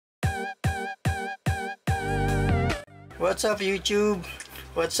What's up YouTube?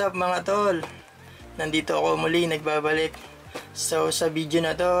 What's up mga tol? Nandito ako muli, nagbabalik. So sa video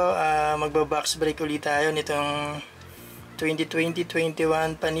na to, magba-box break ulit tayo nitong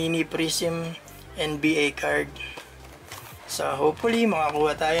 2020-21 Panini Prizm NBA card. So hopefully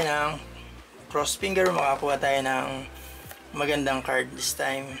makakuha tayo ng cross finger, makakuha tayo ng magandang card this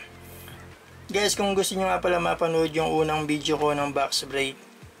time. Guys, kung gusto nyo nga pala mapanood yung unang video ko ng box break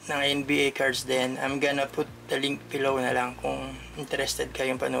ng NBA cards din, I'm gonna put the link below na lang kung interested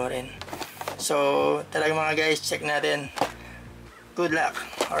kayong panoorin. So talagang mga guys, check natin. Good luck.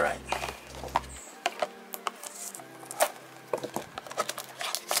 Alright.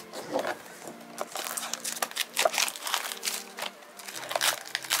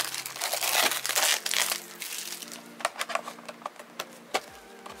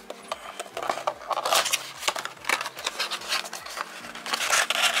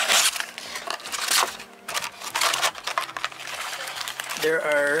 There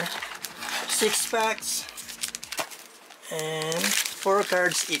are 6 packs and 4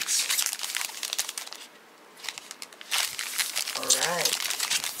 cards each. Alright.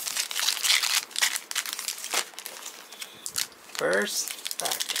 First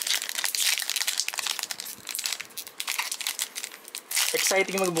pack.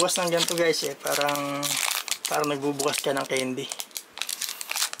 Exciting magbukas ng ganito guys eh. Parang nagbubukas ka ng candy.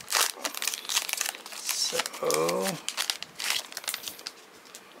 So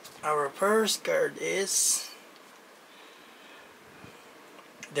our first card is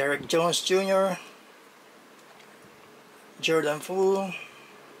Derek Jones Jr., Jordan Poole,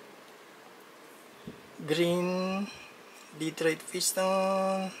 Green, Detroit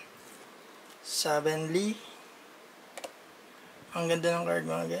Pistons, Saben Lee. Ang ganda ng card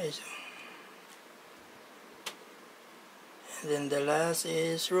mga guys. And then the last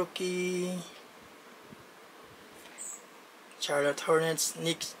is rookie Charlotte Hornets,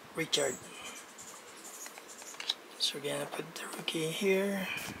 Nick Richard. So we're gonna put the rookie here.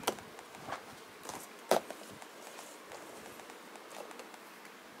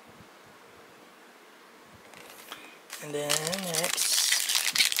 And then next,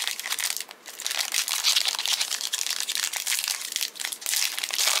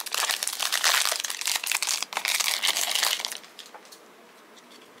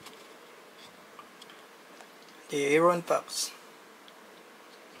 the Aaron packs.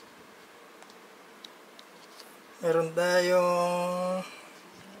 Meron tayong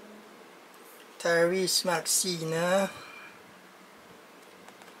Tyrese Maxey na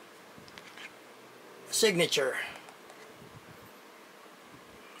signature.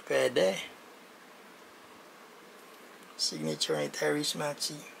 Pwede. Signature ni Tyrese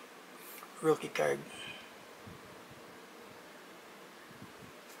Maxey. Rookie card.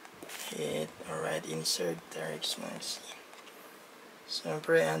 Hit. Alright, insert Tyrese Maxey.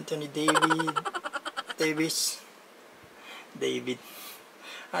 Siyempre, Anthony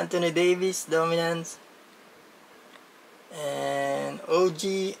Anthony Davis, Dominance, and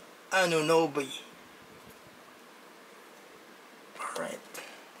OG Anunoby. Alright.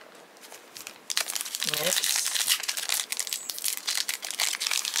 Next.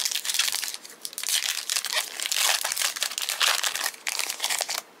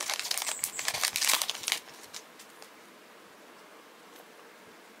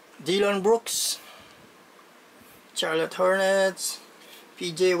 Dillon Brooks, Charlotte Hornets,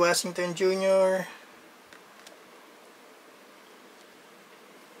 PJ Washington Jr.,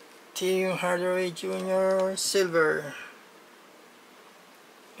 Tim Hardaway Jr., Silver.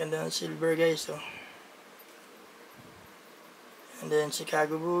 Ganda ng silver guys, oh. And then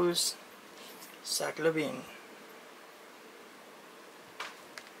Chicago Bulls, Zach LaVine.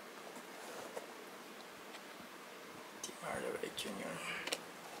 Tim Hardaway Jr.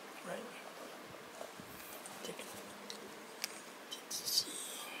 Right. Take it. Let's see.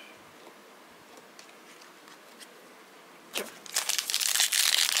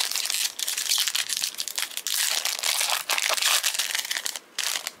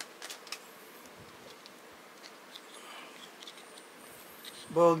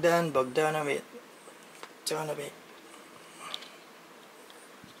 Bogdanovic.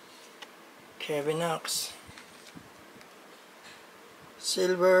 Kevin Knox.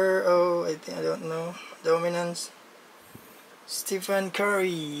 Silver, I don't know. Dominance. Stephen Curry,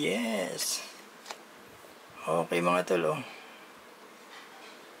 yes. Okay mga tol, oh.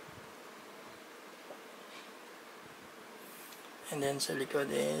 And then sa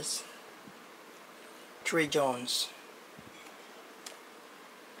likod is Trey Jones.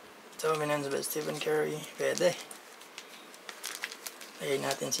 Dominance by Stephen Curry. Pwede. Lagay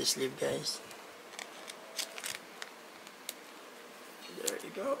natin si sleeve guys.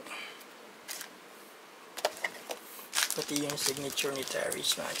 go. Pati yung signature ni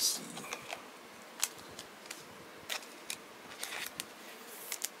Tyrese Maxey.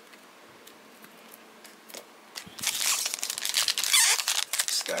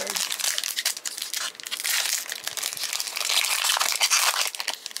 Next card.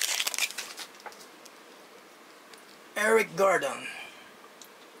 Eric Gordon.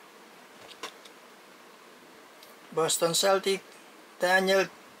 Boston Celtic, Daniel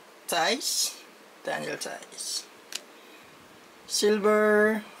Tice.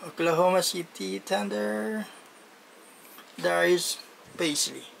 Silver, Oklahoma City Thunder, Darius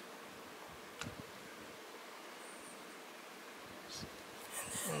Paisley.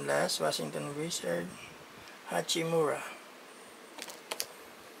 And last, Washington Wizard, Hachimura.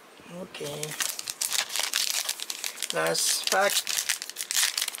 Okay. Last pack.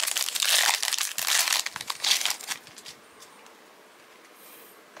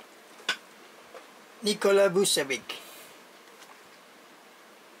 Nikola Vucevic,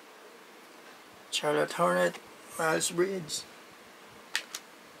 Charlotte Hornet, Miles Bridges.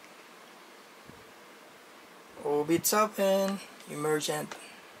 Obits open, Emergent,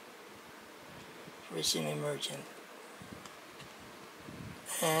 Racing Emergent.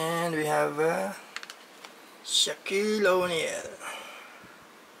 And we have Shaquille O'Neal.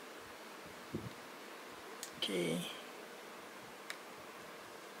 Okay.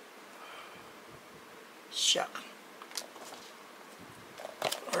 Shaq.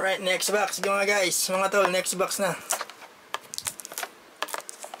 Alright, next box. Go nga guys. Mga tol, next box na.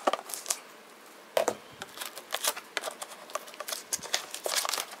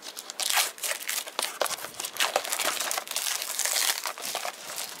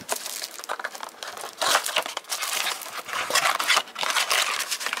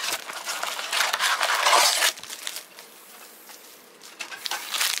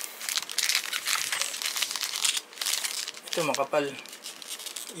 Ito makapal.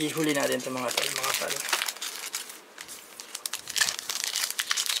 Ihuli natin ito mga tol, makapal.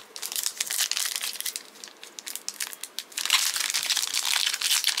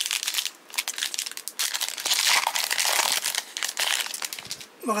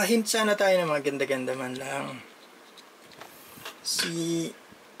 Makahint sana tayo ng mga ganda-ganda man lang. Si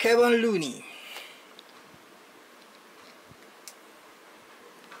Kevin Looney,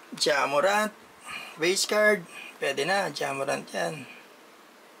 Ja Morant, base card. Pwede na, Ja Morant yan.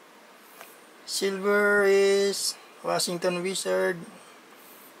 Silver is Washington Wizard,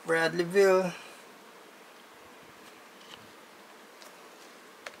 Bradley Beal.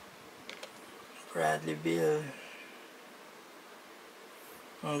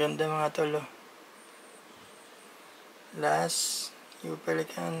 Ang ganda mga tolo. Last, New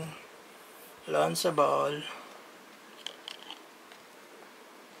Pelican, Lonzo Ball.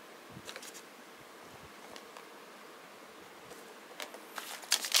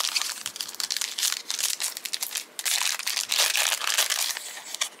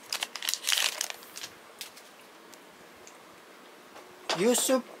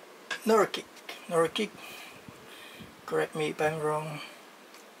 Yusuf Nurkic. Correct me if I'm wrong.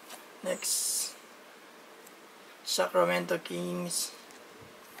 Next, Sacramento Kings,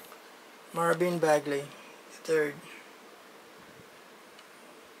 Marvin Bagley, third.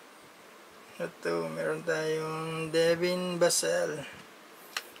 Ito, meron tayong Devin Vassell,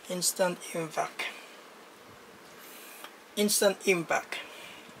 Instant Impact.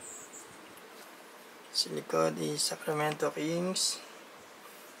 Sa likod is Sacramento Kings.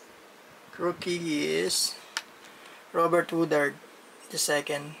 Rookie is Robert Woodard the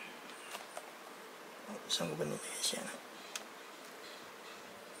second. Saan ko ba nilagay siya?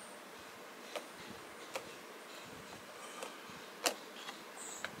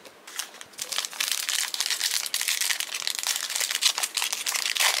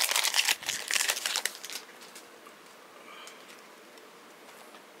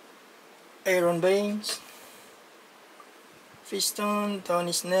 Aaron Baines, Fiston,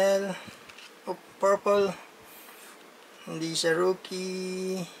 Tony Snell, purple, hindi siya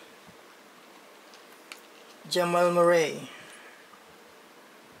rookie, Jamal Murray,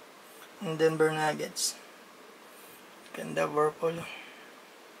 ng Denver Nuggets. Ganda purple.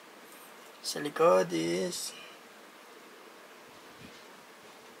 Sa likod is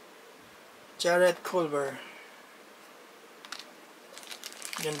Jarrett Culver.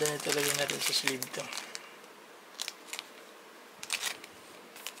 Ganda nito, lagyan natin sa sleeve to.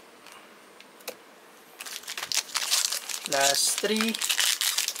 Last three.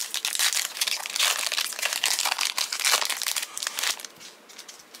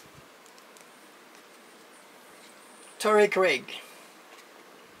 Torrey Craig,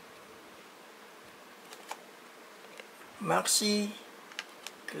 Maxi,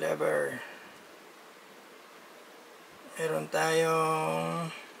 Clever. Meron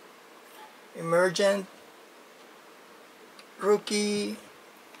tayong Emergent, Rookie,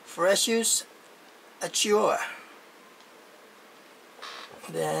 Precious, Achioa.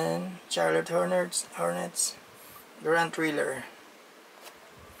 Then, Charlotte Hornets, Grand Thriller.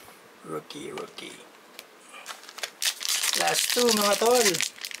 Rookie. Last two mga tol.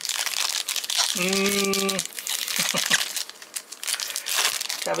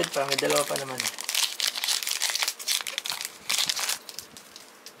 Kapit pa, may dalawa pa naman.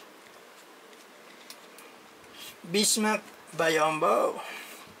 Bismack Bayombo.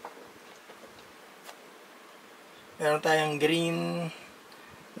 Meron tayong Green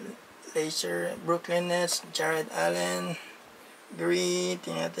Laser, Brooklyn Nets, Jared Allen. Green,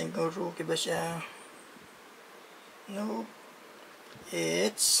 tingnan natin kung rookie ba siya. Nope.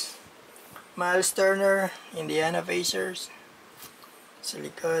 It's Miles Turner, Indiana Pacers. Sa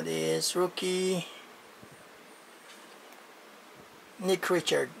likod is rookie Nick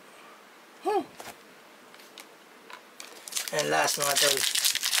Richard. And last mga tol.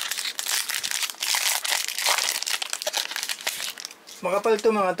 Makapal to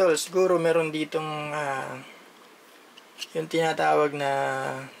mga tol. Siguro meron ditong yung tinatawag na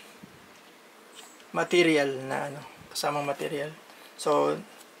material na kasamang material. So,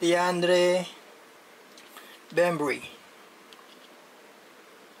 DeAndre Bembry.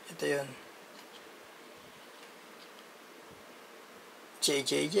 Ito yun.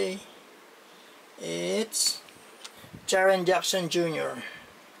 JJJ. It's Jaren Jackson Jr.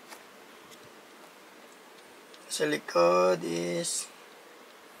 Sa likod is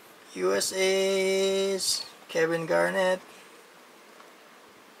USA's Kevin Garnett.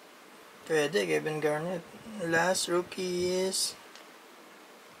 Pwede, Kevin Garnett. Last rookie is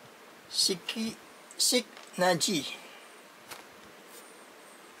Sik Naji.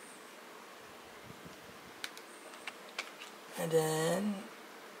 And then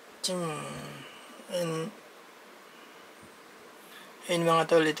ayun mga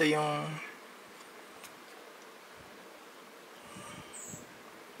tol, ito yung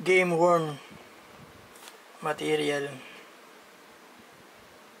game worn material.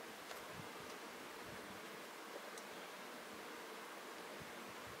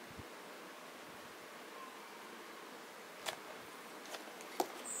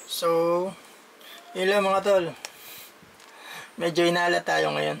 So, yun lang mga tol. Medyo inala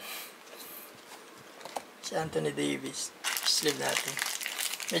tayo ngayon. Si Anthony Davis. Sleeve natin.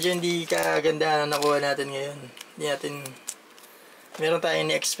 Medyo hindi kaganda na nakuha natin ngayon. Hindi natin, meron tayong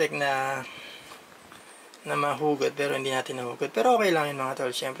ni-expect na mahugot, pero hindi natin nahugot. Pero okay lang yun mga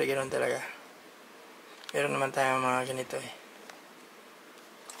tol. Siyempre ganoon talaga. Meron naman tayong mga ganito eh.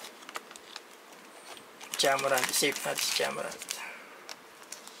 Jamorant. Save natin si Jamorant.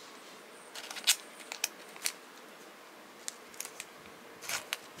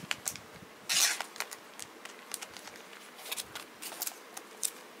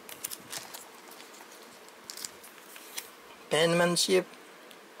 Penmanship.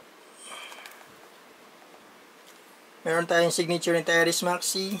 Meron tayong signature ni Tyrese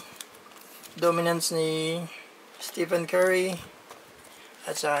Maxey, dominance ni Stephen Curry,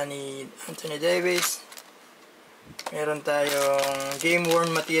 at saka ni Anthony Davis. Meron tayong game worn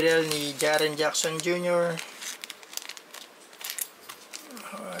material ni Jaren Jackson Jr.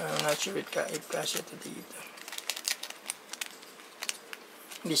 I'm not sure if kasya ito dito.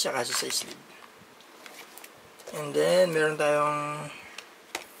 Hindi siya kasya sa sleeve. And then, meron tayong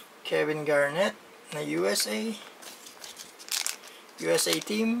Kevin Garnett na USA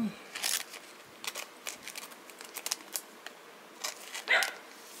team.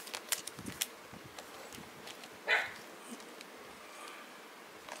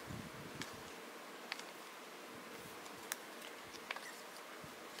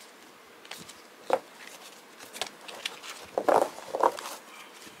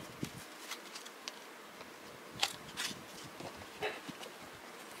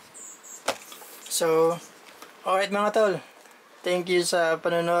 So, alright mga tol. Thank you sa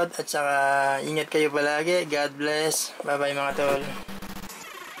panonood at saka ingat kayo palagi. God bless. Bye bye mga tol.